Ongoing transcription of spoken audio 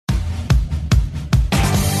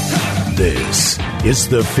This is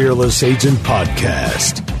the Fearless Agent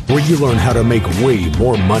Podcast, where you learn how to make way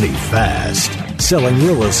more money fast selling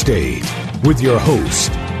real estate with your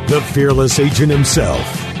host, the Fearless Agent himself,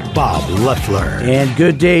 Bob Loeffler. And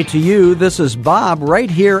good day to you. This is Bob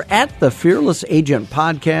right here at the Fearless Agent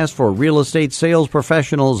Podcast for real estate sales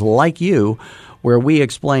professionals like you, where we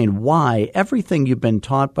explain why everything you've been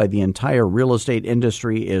taught by the entire real estate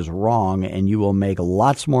industry is wrong, and you will make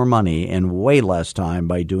lots more money in way less time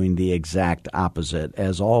by doing the exact opposite.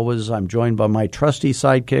 As always, I'm joined by my trusty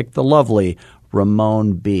sidekick, the lovely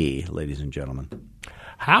Ramon B., ladies and gentlemen.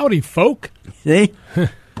 Howdy, folk. See?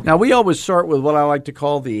 Now, we always start with what I like to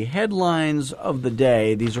call the headlines of the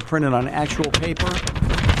day. These are printed on actual paper,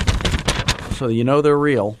 so you know they're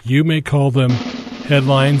real. You may call them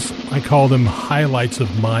headlines. I call them highlights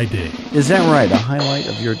of my day. Is that right? A highlight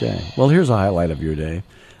of your day? Well, here's a highlight of your day.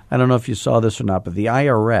 I don't know if you saw this or not, but the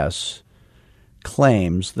IRS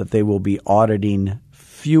claims that they will be auditing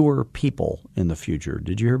fewer people in the future.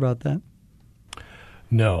 Did you hear about that?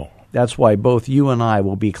 No. That's why both you and I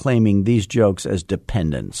will be claiming these jokes as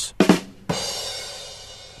dependents.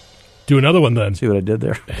 Do another one then. See what I did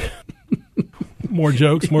there? More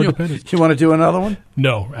jokes, more dependents. You want to do another one?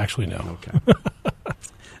 No, actually no. Okay.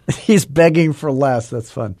 He's begging for less.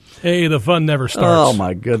 That's fun. Hey, the fun never starts. Oh,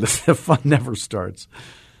 my goodness. The fun never starts.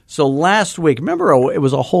 So last week, remember, it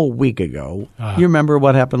was a whole week ago. You remember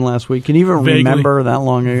what happened last week? Can you even remember that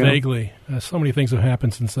long ago? Vaguely. So many things have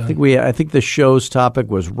happened since then. I think the show's topic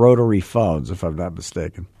was rotary phones, if I'm not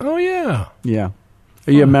mistaken. Oh, yeah. Yeah.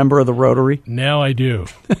 Are you a member of the Rotary? Now I do.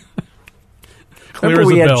 Remember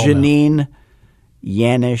we had bell Janine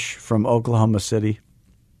Yanish from Oklahoma City?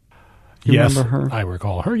 You yes, remember her? I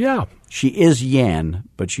recall her, yeah. She is Yan,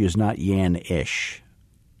 but she is not Yan-ish.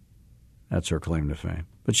 That's her claim to fame.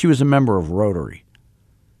 But she was a member of Rotary.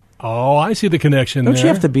 Oh, I see the connection Don't there. you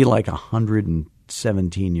have to be like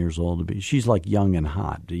 117 years old to be? She's like young and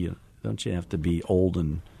hot. Don't you have to be old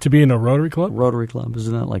and... To be in a Rotary Club? Rotary Club.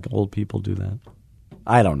 Isn't that like old people do that?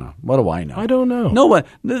 I don't know. What do I know? I don't know. No one.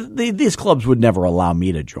 These clubs would never allow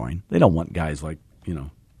me to join. They don't want guys like,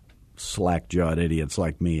 slack-jawed idiots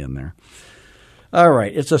like me in there. All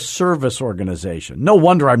right. It's a service organization. No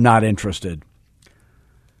wonder I'm not interested.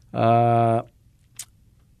 So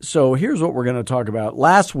here's what we're going to talk about.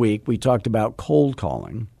 Last week, we talked about cold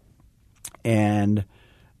calling. And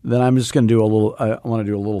then I'm just going to do I want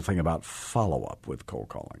to do a little thing about follow-up with cold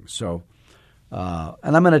calling. So,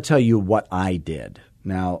 and I'm going to tell you what I did.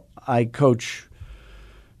 Now, I coach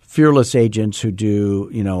fearless agents who do,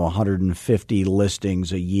 150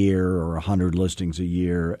 listings a year or 100 listings a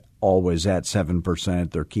year, always at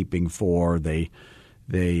 7%. They're keeping 4. They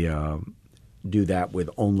do that with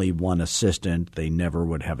only one assistant. They never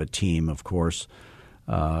would have a team, of course,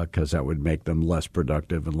 because that would make them less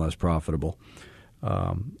productive and less profitable.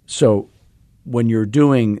 So when you're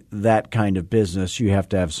doing that kind of business, you have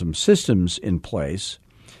to have some systems in place.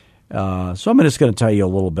 So I'm just going to tell you a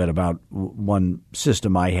little bit about one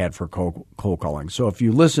system I had for cold calling. So if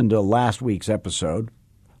you listened to last week's episode,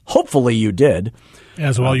 hopefully you did.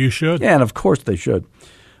 As well you should. Yeah, and of course they should.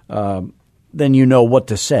 Then you know what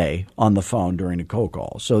to say on the phone during a cold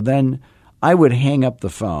call. So then I would hang up the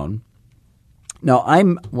phone. Now,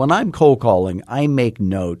 when I'm cold calling, I make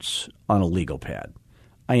notes on a legal pad.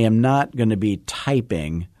 I am not going to be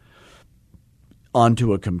typing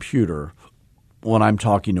onto a computer when I'm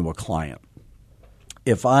talking to a client.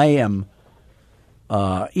 If I am,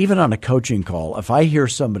 even on a coaching call, if I hear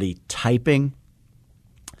somebody typing,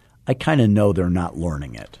 I kind of know they're not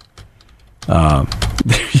learning it. I'm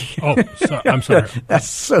sorry. That's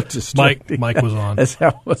so distracting. Mike was on. That's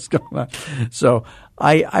what's going on. So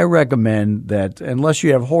I recommend that unless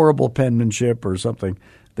you have horrible penmanship or something,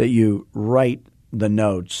 that you write the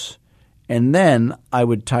notes, and then I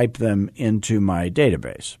would type them into my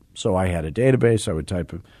database. So I had a database. I would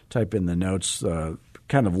type in the notes,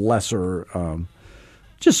 kind of lesser,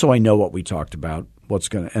 just so I know what we talked about,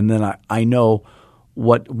 and then I know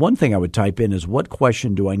one thing I would type in is what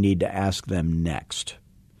question do I need to ask them next.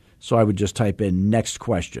 So I would just type in next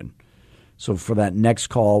question. So for that next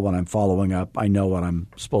call when I'm following up, I know what I'm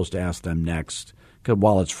supposed to ask them next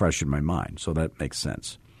while it's fresh in my mind. So that makes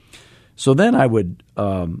sense. So then I would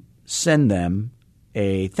send them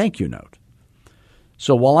a thank you note.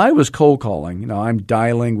 So while I was cold calling, I'm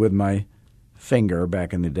dialing with my finger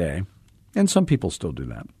back in the day, and some people still do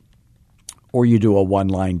that. Or you do a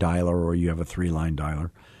one-line dialer or you have a 3-line dialer.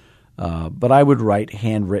 But I would write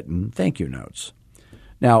handwritten thank you notes.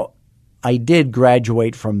 Now, I did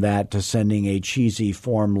graduate from that to sending a cheesy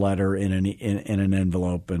form letter in an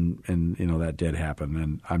envelope, and that did happen.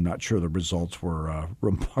 And I'm not sure the results were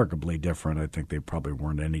remarkably different. I think they probably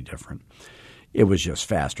weren't any different. It was just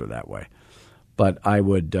faster that way. But I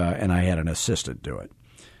would, and I had an assistant do it.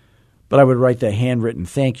 But I would write the handwritten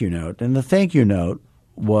thank you note, and the thank you note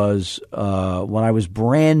was when I was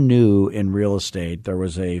brand new in real estate. There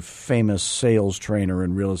was a famous sales trainer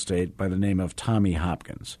in real estate by the name of Tommy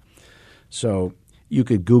Hopkins. So you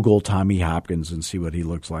could Google Tommy Hopkins and see what he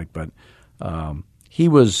looks like, but he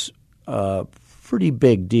was a pretty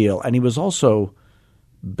big deal. And he was also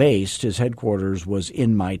based, his headquarters was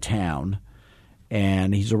in my town,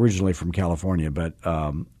 and he's originally from California. But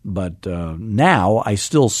now I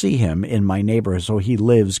still see him in my neighborhood. So he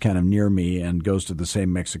lives kind of near me and goes to the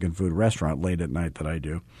same Mexican food restaurant late at night that I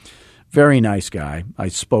do. Very nice guy. I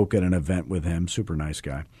spoke at an event with him, super nice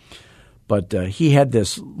guy. But he had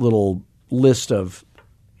this little list of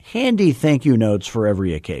handy thank you notes for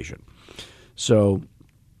every occasion. So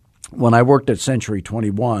when I worked at Century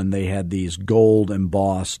 21, they had these gold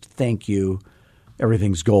embossed thank you.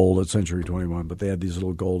 Everything's gold at Century 21, but they had these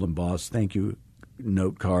little gold embossed thank you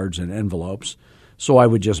note cards and envelopes. So I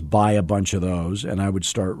would just buy a bunch of those, and I would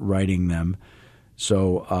start writing them.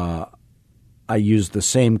 So I used the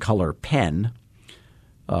same color pen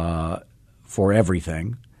for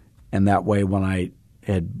everything, and that way when I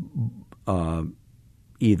had when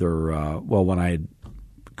I had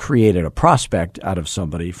created a prospect out of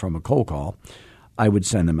somebody from a cold call, I would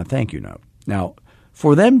send them a thank you note. Now,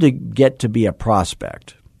 for them to get to be a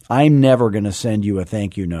prospect, I'm never going to send you a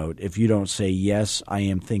thank you note if you don't say, yes, I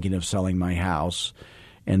am thinking of selling my house,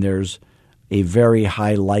 and there's a very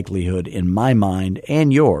high likelihood in my mind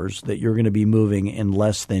and yours that you're going to be moving in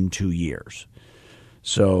less than 2 years.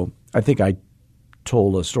 So I think I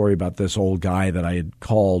told a story about this old guy that I had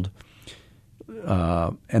called,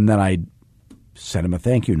 and then I sent him a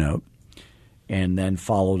thank you note, and then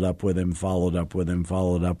followed up with him.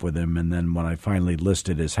 And then when I finally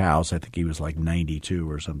listed his house, I think he was like 92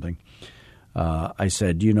 or something, I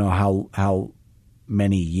said, do you know how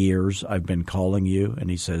many years I've been calling you? And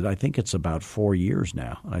he said, I think it's about 4 years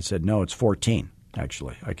now. And I said, no, it's 14,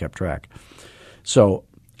 actually. I kept track. So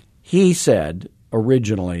he said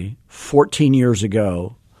originally 14 years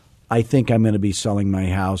ago, I think I'm going to be selling my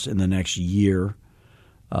house in the next year,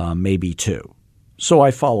 maybe 2. So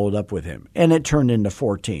I followed up with him, and it turned into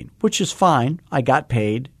 14, which is fine. I got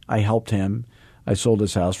paid. I helped him. I sold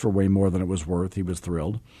his house for way more than it was worth. He was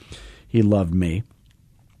thrilled. He loved me.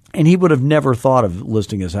 And he would have never thought of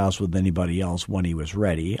listing his house with anybody else when he was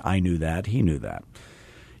ready. I knew that. He knew that.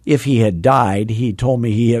 If he had died, he told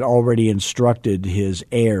me he had already instructed his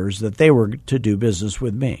heirs that they were to do business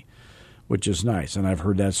with me, which is nice. And I've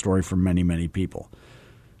heard that story from many, many people.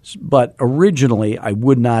 But originally, I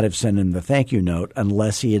would not have sent him the thank you note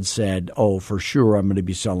unless he had said, oh, for sure, I'm going to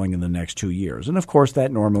be selling in the next 2 years. And, of course,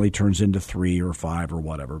 that normally turns into 3 or 5 or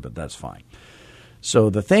whatever, but that's fine. So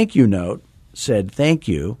the thank you note said thank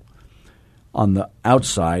you on the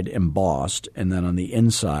outside, embossed, and then on the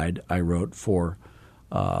inside I wrote for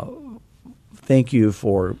thank you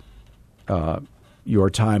for your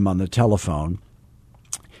time on the telephone.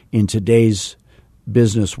 In today's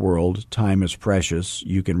business world, time is precious.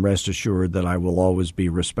 You can rest assured that I will always be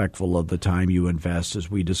respectful of the time you invest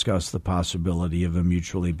as we discuss the possibility of a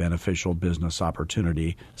mutually beneficial business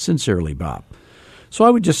opportunity. Sincerely, Bob. So I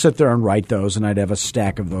would just sit there and write those, and I'd have a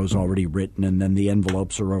stack of those already written, and then the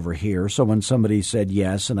envelopes are over here. So when somebody said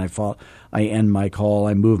yes, and I end my call,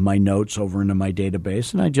 I move my notes over into my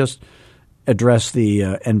database, and I just address the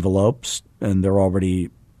envelopes, and they're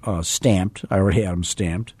already stamped. I already had them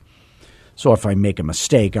stamped. So if I make a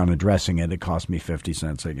mistake on addressing it, it costs me 50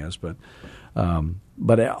 cents, I guess. But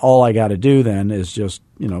all I got to do then is just,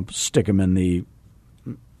 stick them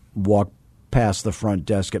walk past the front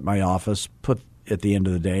desk at my office, put at the end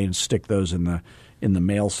of the day, and stick those in the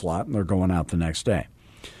mail slot, and they're going out the next day.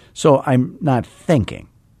 So I'm not thinking.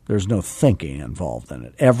 There's no thinking involved in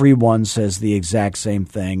it. Everyone says the exact same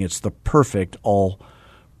thing. It's the perfect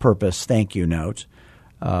all-purpose thank you note.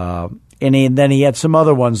 And then he had some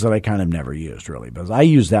other ones that I kind of never used, really, but I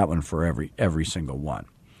use that one for every single one.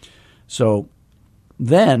 So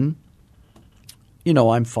then,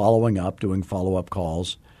 I'm following up, doing follow-up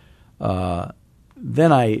calls.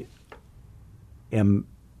 Then I am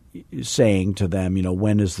saying to them,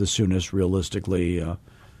 when is the soonest realistically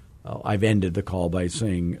I've ended the call by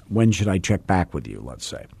saying, when should I check back with you, let's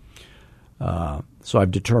say. So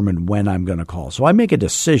I've determined when I'm going to call. So I make a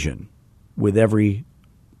decision with every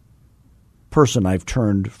person I've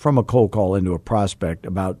turned from a cold call into a prospect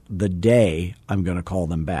about the day I'm going to call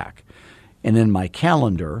them back. And in my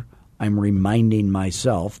calendar, I'm reminding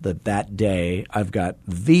myself that that day I've got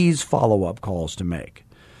these follow-up calls to make.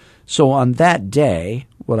 So on that day,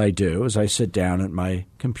 what I do is I sit down at my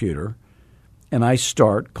computer and I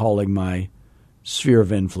start calling my sphere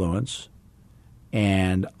of influence,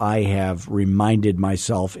 and I have reminded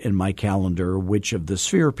myself in my calendar which of the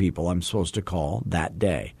sphere people I'm supposed to call that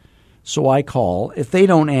day. So I call. If they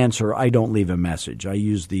don't answer, I don't leave a message. I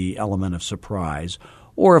use the element of surprise.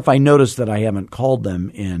 Or if I notice that I haven't called them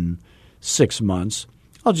in 6 months,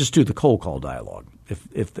 I'll just do the cold call dialogue.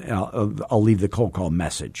 I'll leave the cold call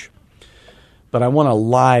message. But I want a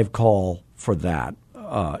live call for that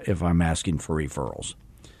if I'm asking for referrals.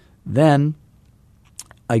 Then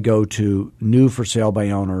I go to new for sale by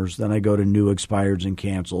owners. Then I go to new expireds and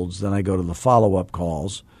canceleds. Then I go to the follow-up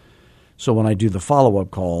calls. So when I do the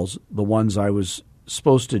follow-up calls, the ones I was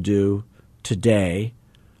supposed to do today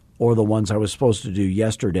or the ones I was supposed to do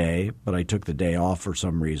yesterday, but I took the day off for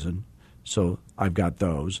some reason, so I've got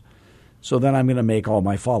those. So then I'm going to make all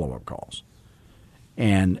my follow-up calls.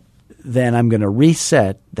 And then I'm going to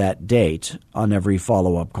reset that date on every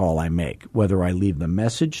follow-up call I make, whether I leave the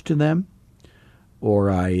message to them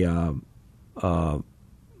or I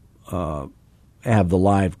have the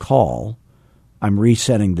live call. I'm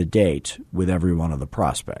resetting the date with every one of the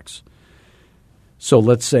prospects. So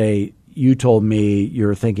let's say you told me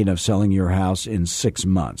you're thinking of selling your house in 6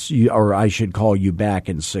 months, or I should call you back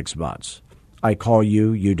in 6 months. I call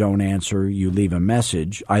you, you don't answer, you leave a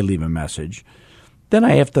message, I leave a message. Then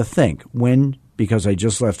I have to think when, because I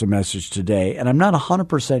just left a message today, and I'm not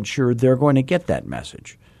 100% sure they're going to get that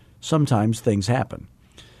message. Sometimes things happen.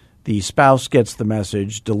 The spouse gets the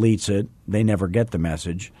message, deletes it, they never get the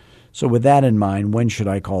message. So with that in mind, when should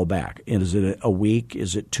I call back? Is it a week?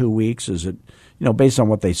 Is it 2 weeks? Is it, based on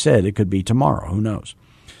what they said, it could be tomorrow. Who knows?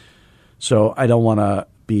 So I don't want to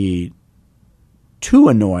be too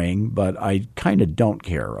annoying, but I kind of don't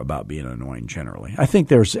care about being annoying generally. I think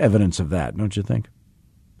there's evidence of that, don't you think?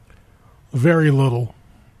 Very little.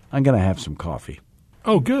 I'm going to have some coffee.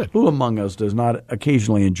 Oh, good. Who among us does not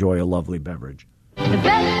occasionally enjoy a lovely beverage? The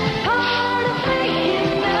best part of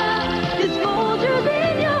waking up is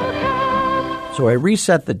Folgers in your cup. So I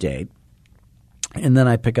reset the date, and then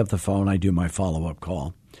I pick up the phone. I do my follow-up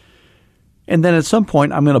call. And then at some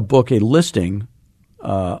point, I'm going to book a listing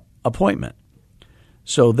appointment.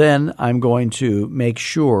 So then I'm going to make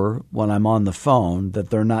sure when I'm on the phone that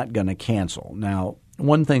they're not going to cancel. Now,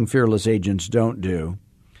 one thing fearless agents don't do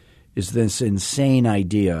is this insane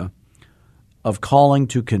idea of calling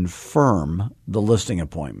to confirm the listing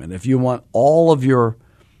appointment. If you want all of your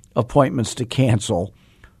appointments to cancel,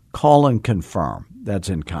 call and confirm. That's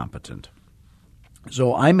incompetent.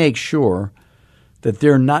 So I make sure that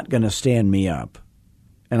they're not going to stand me up,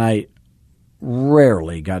 and I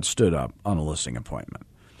rarely got stood up on a listing appointment.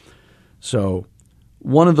 So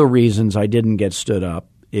one of the reasons I didn't get stood up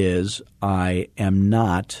is I am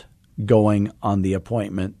not going on the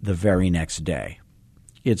appointment the very next day.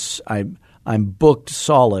 I'm booked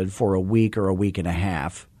solid for a week or a week and a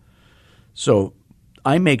half. So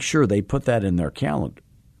I make sure they put that in their calendar.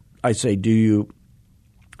 I say,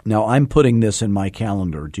 now I'm putting this in my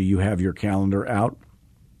calendar. Do you have your calendar out?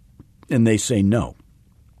 And they say no.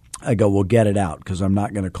 I go, well, get it out because I'm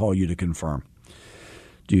not going to call you to confirm.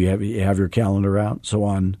 Do you have your calendar out? So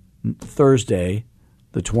on Thursday,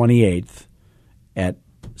 the 28th at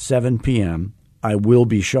 7 p.m., I will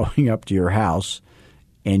be showing up to your house,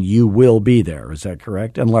 and you will be there. Is that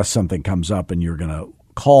correct? Unless something comes up and you're going to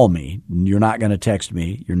call me. You're not going to text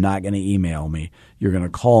me. You're not going to email me. You're going to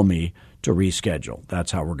call me to reschedule.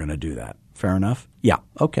 That's how we're going to do that. Fair enough? Yeah.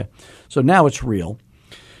 Okay. So now it's real,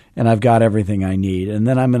 and I've got everything I need. And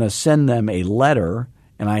then I'm going to send them a letter,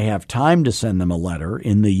 and I have time to send them a letter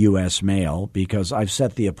in the U.S. mail because I've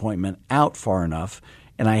set the appointment out far enough,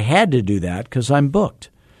 and I had to do that because I'm booked.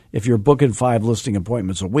 If you're booking 5 listing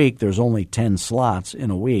appointments a week, there's only 10 slots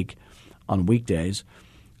in a week on weekdays.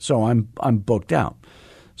 So I'm booked out.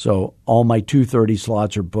 So all my 2:30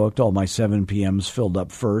 slots are booked. All my 7 p.m.s filled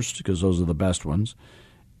up first because those are the best ones.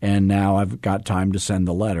 And now I've got time to send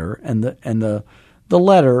the letter. And the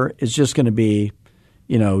letter is just going to be,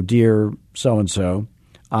 dear so-and-so,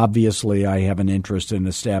 obviously I have an interest in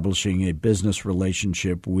establishing a business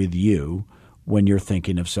relationship with you when you're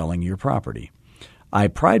thinking of selling your property. I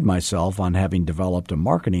pride myself on having developed a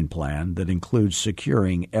marketing plan that includes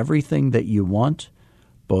securing everything that you want,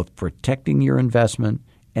 both protecting your investment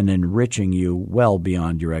and enriching you well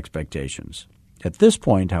beyond your expectations. At this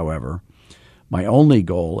point, however, my only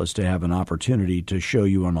goal is to have an opportunity to show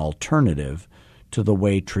you an alternative to the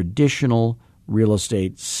way traditional real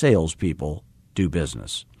estate salespeople do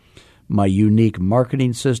business. My unique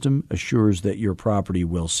marketing system assures that your property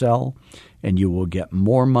will sell and you will get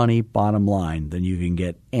more money, bottom line, than you can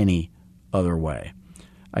get any other way.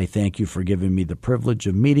 I thank you for giving me the privilege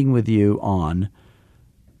of meeting with you on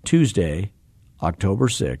Tuesday, October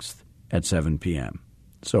 6th at 7 p.m.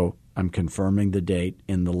 So I'm confirming the date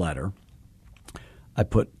in the letter. I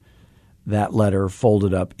put that letter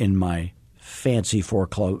folded up in my fancy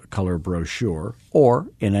four-color brochure or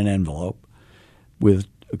in an envelope with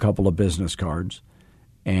a couple of business cards,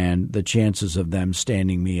 and the chances of them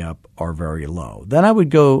standing me up are very low. Then I would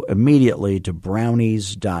go immediately to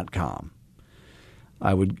brownies.com.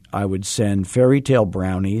 I would send fairy tale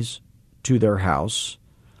brownies to their house.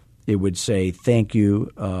 It would say, thank you.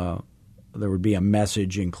 There would be a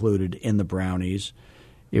message included in the brownies.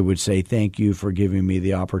 It would say, thank you for giving me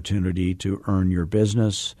the opportunity to earn your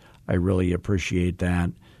business. I really appreciate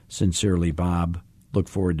that. Sincerely, Bob. Look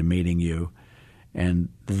forward to meeting you. And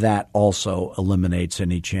that also eliminates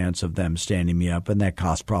any chance of them standing me up, and that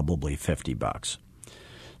costs probably $50.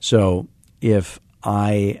 So if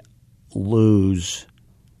I lose,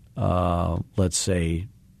 let's say,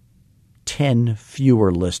 10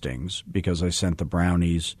 fewer listings because I sent the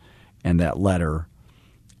brownies and that letter,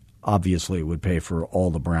 obviously it would pay for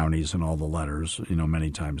all the brownies and all the letters,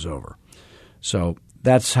 many times over. So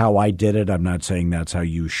that's how I did it. I'm not saying that's how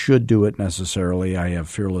you should do it necessarily. I have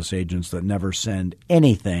fearless agents that never send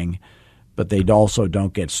anything, but they also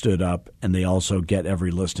don't get stood up, and they also get every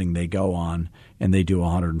listing they go on, and they do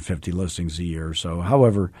 150 listings a year. So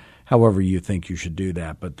however you think you should do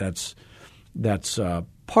that, but that's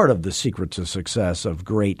part of the secret to success of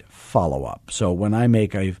great follow-up. So when I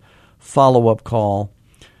make a follow-up call,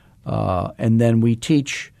 and then we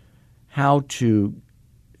teach how to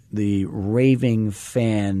create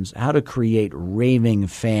raving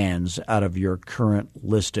fans out of your current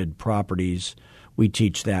listed properties. We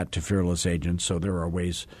teach that to fearless agents, so there are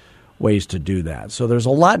ways to do that. So there's a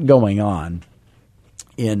lot going on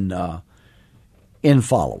in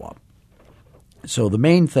follow-up. So the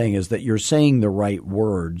main thing is that you're saying the right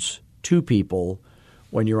words to people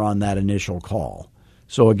when you're on that initial call.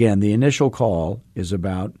 So again, the initial call is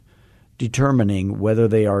about determining whether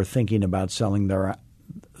they are thinking about selling their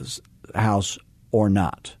house or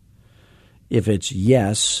not. If it's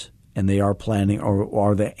yes, and they are planning,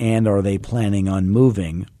 are they planning on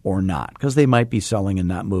moving or not? Because they might be selling and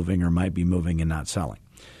not moving, or might be moving and not selling.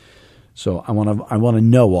 So I want to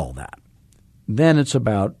know all that. Then it's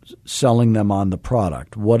about selling them on the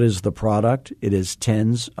product. What is the product? It is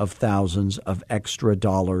tens of thousands of extra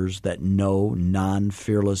dollars that no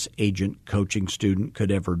non-fearless agent coaching student could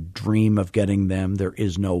ever dream of getting them. There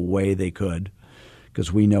is no way they could,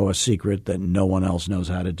 because we know a secret that no one else knows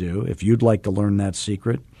how to do. If you'd like to learn that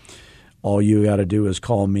secret, all you got to do is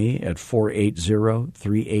call me at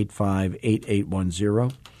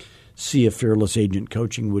 480-385-8810. See if Fearless Agent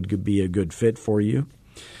Coaching would be a good fit for you.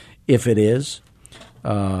 If it is,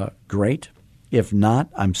 great. If not,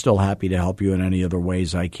 I'm still happy to help you in any other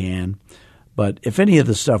ways I can. But if any of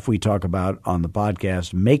the stuff we talk about on the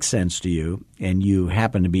podcast makes sense to you, and you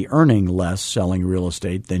happen to be earning less selling real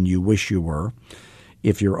estate than you wish you were,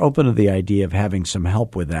 if you're open to the idea of having some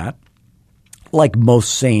help with that, like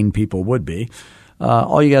most sane people would be,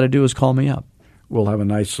 all you got to do is call me up. We'll have a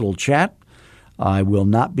nice little chat. I will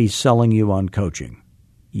not be selling you on coaching.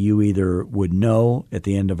 You either would know at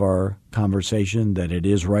the end of our conversation that it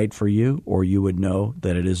is right for you, or you would know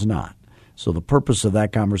that it is not. So the purpose of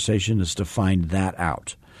that conversation is to find that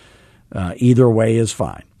out. Either way is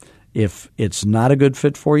fine. If it's not a good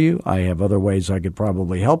fit for you, I have other ways I could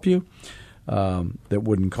probably help you that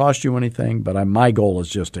wouldn't cost you anything, but my goal is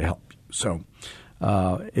just to help you. So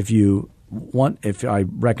if I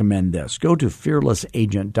recommend this, go to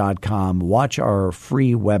fearlessagent.com, watch our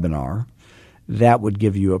free webinar. That would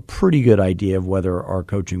give you a pretty good idea of whether our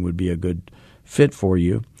coaching would be a good fit for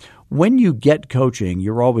you. When you get coaching,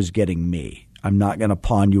 you're always getting me. I'm not going to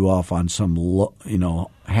pawn you off on some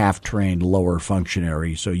half-trained lower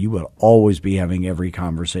functionary, so you would always be having every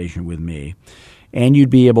conversation with me. And you'd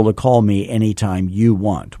be able to call me anytime you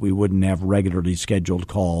want. We wouldn't have regularly scheduled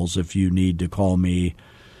calls if you need to call me.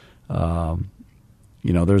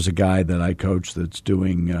 There's a guy that I coach that's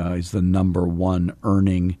doing he's the number one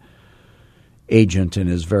earning agent in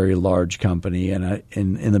his very large company. And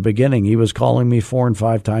in the beginning, he was calling me 4 and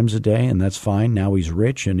 5 times a day, and that's fine. Now he's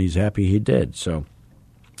rich, and he's happy he did. So,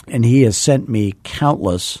 and he has sent me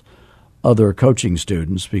countless other coaching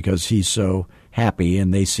students because he's so happy,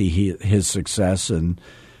 and they see his success, and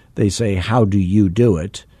they say, how do you do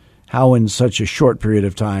it? How in such a short period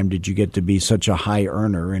of time did you get to be such a high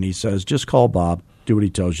earner? And he says, just call Bob. do what he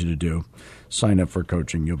tells you to do. Sign up for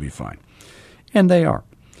coaching. You'll be fine. And they are.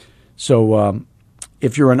 So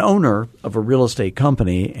if you're an owner of a real estate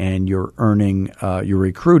company and you're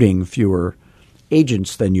recruiting fewer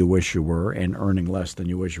agents than you wish you were and earning less than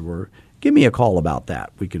you wish you were, give me a call about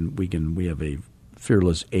that. We have a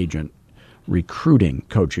Fearless Agent recruiting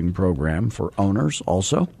coaching program for owners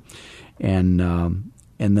also. And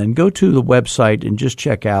then go to the website and just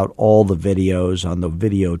check out all the videos on the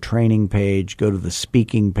video training page. Go to the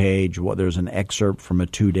speaking page. There's an excerpt from a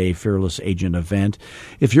 2-day Fearless Agent event.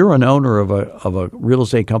 If you're an owner of a real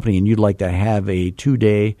estate company and you'd like to have a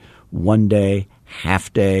 2-day, 1-day,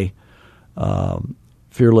 half-day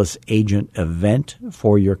Fearless Agent event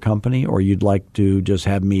for your company, or you'd like to just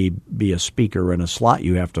have me be a speaker in a slot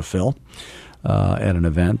you have to fill at an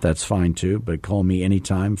event, that's fine too. But call me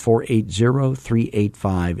anytime,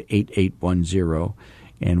 480-385-8810,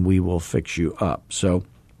 and we will fix you up. So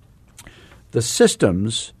the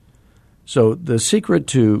systems, so the secret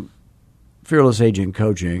to Fearless Agent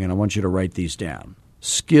coaching, and I want you to write these down: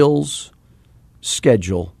 skills,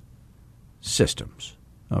 schedule, systems.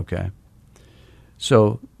 Okay?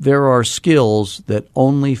 So there are skills that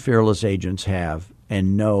only Fearless Agents have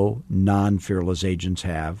and no non-Fearless Agents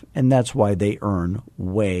have, and that's why they earn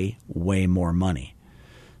way, way more money.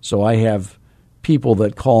 So I have people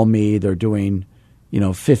that call me, they're doing,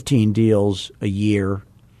 15 deals a year,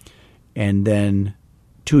 and then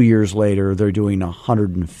 2 years later they're doing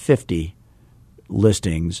 150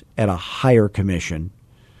 listings at a higher commission.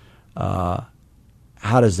 How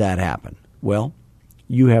does that happen? Well,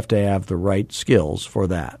 you have to have the right skills for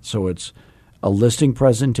that. So it's a listing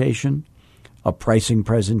presentation, a pricing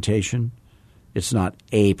presentation. It's not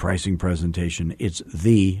a pricing presentation. It's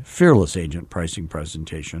the Fearless Agent pricing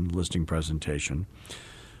presentation, listing presentation,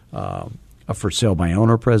 a for sale by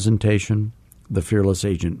owner presentation, the Fearless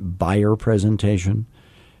Agent buyer presentation,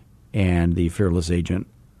 and the Fearless Agent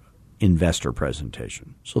investor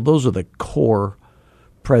presentation. So those are the core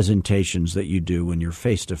presentations that you do when you're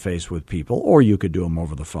face-to-face with people, or you could do them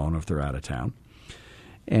over the phone if they're out of town.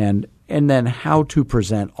 And then how to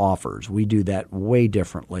present offers. We do that way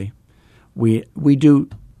differently. We do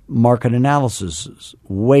market analysis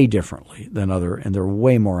way differently than and they're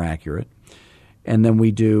way more accurate. And then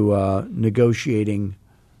we do negotiating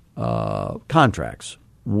contracts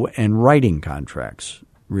and writing contracts,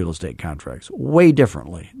 real estate contracts, way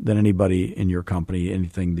differently than anybody in your company,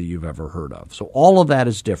 anything that you've ever heard of. So all of that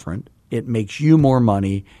is different. It makes you more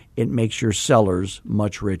money. It makes your sellers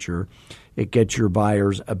much richer. It gets your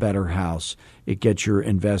buyers a better house. It gets your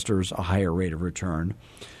investors a higher rate of return.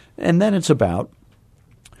 And then it's about,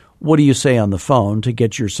 what do you say on the phone to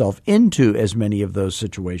get yourself into as many of those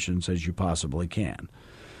situations as you possibly can?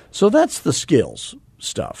 So that's the skills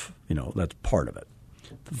stuff. That's part of it,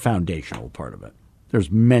 the foundational part of it.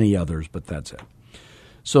 There's many others, but that's it.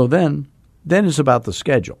 So then it's about the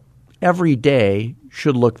schedule. Every day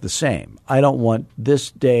should look the same. I don't want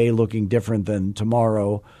this day looking different than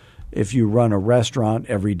tomorrow. If you run a restaurant,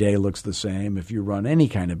 every day looks the same. If you run any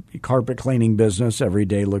kind of carpet cleaning business, every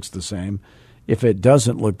day looks the same. If it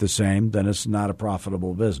doesn't look the same, then it's not a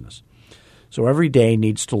profitable business. So every day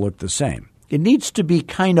needs to look the same. It needs to be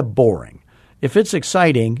kind of boring. If it's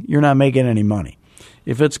exciting, you're not making any money.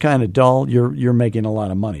 If it's kind of dull, you're making a lot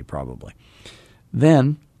of money probably.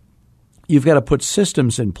 Then you've got to put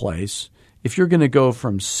systems in place. If you're going to go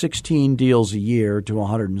from 16 deals a year to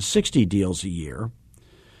 160 deals a year,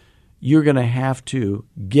 you're going to have to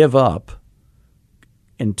give up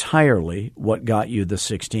entirely what got you the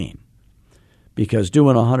 16, because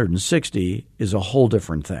doing 160 is a whole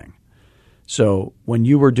different thing. So when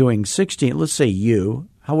you were doing 16, let's say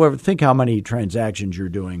however, think how many transactions you're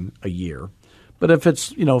doing a year. But if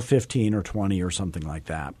it's, 15 or 20 or something like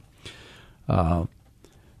that,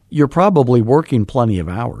 you're probably working plenty of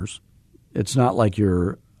hours. It's not like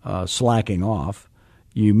you're slacking off.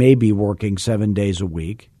 You may be working 7 days a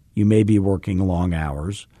week. You may be working long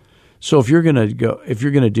hours. So if you're going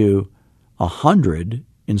to do 100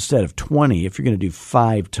 instead of 20, if you're going to do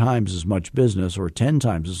 5 times as much business or 10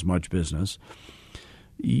 times as much business,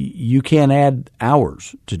 you can't add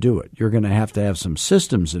hours to do it. You're going to have some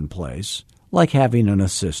systems in place, like having an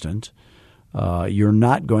assistant. You're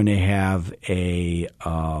not going to have a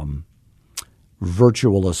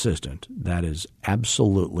virtual assistant. That is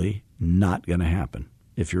absolutely not going to happen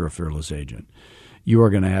if you're a Fearless Agent. You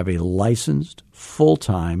are going to have a licensed,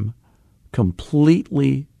 full-time,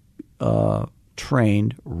 completely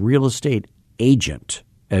trained real estate agent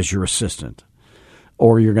as your assistant,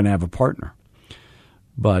 or you're going to have a partner.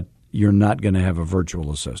 But you're not going to have a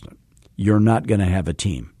virtual assistant. You're not going to have a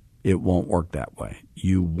team. it won't work that way.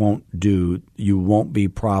 You won't be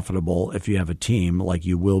profitable if you have a team like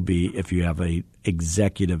you will be if you have a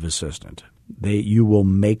executive assistant. You will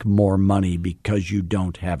make more money because you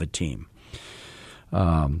don't have a team.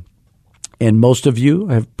 And most of you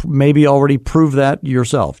have maybe already proved that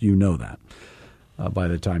yourself. You know that by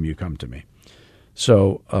the time you come to me.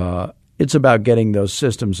 So it's about getting those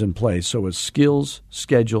systems in place. So it's skills,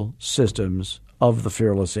 schedule, systems of the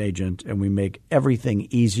Fearless Agent, and we make everything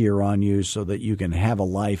easier on you so that you can have a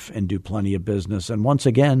life and do plenty of business. And once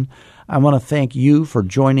again, I want to thank you for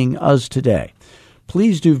joining us today.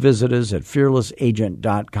 Please do visit us at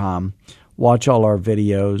fearlessagent.com. Watch all our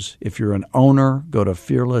videos. If you're an owner, go to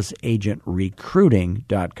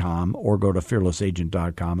fearlessagentrecruiting.com or go to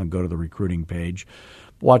fearlessagent.com and go to the recruiting page.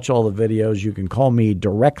 Watch all the videos. You can call me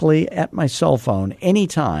directly at my cell phone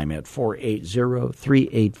anytime at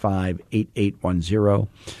 480-385-8810.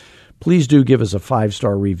 Please do give us a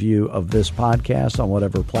 5-star review of this podcast on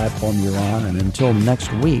whatever platform you're on. And until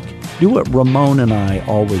next week, do what Ramon and I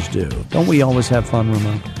always do. Don't we always have fun,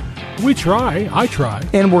 Ramon? We try. I try.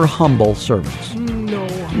 And we're humble servants. No,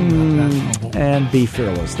 I'm not that humble. And be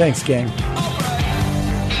fearless. Thanks, gang.